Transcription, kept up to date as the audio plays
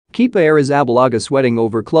Kepa Arrizabalaga sweating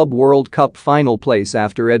over Club World Cup final place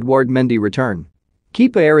after Edouard Mendy return.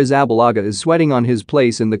 Kepa Arrizabalaga is sweating on his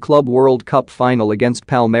place in the Club World Cup final against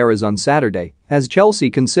Palmeiras on Saturday as Chelsea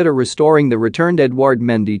consider restoring the returned Edouard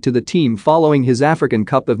Mendy to the team following his African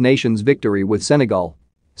Cup of Nations victory with Senegal.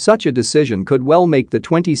 Such a decision could well make the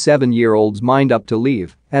 27-year-old's mind up to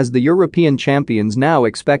leave, as the European champions now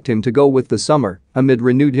expect him to go with the summer amid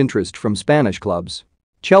renewed interest from Spanish clubs.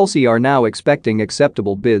 Chelsea are now expecting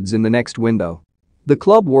acceptable bids in the next window. The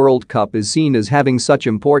Club World Cup is seen as having such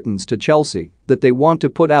importance to Chelsea that they want to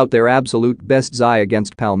put out their absolute best eye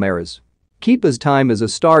against Palmeiras. Kepa's time as a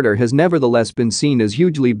starter has nevertheless been seen as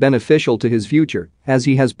hugely beneficial to his future, as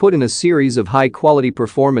he has put in a series of high-quality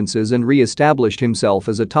performances and re-established himself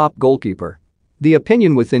as a top goalkeeper. The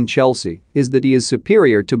opinion within Chelsea is that he is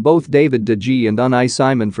superior to both David De Gea and Unai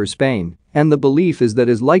Simon for Spain, and the belief is that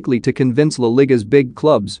is likely to convince La Liga's big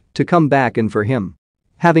clubs to come back in for him.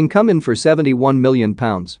 Having come in for £71 million,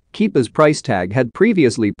 Kepa's price tag had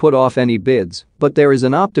previously put off any bids, but there is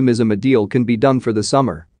an optimism a deal can be done for the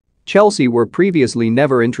summer. Chelsea were previously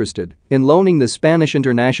never interested in loaning the Spanish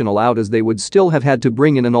international out as they would still have had to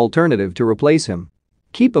bring in an alternative to replace him.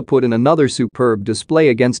 Kepa put in another superb display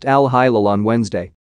against Al Hilal on Wednesday.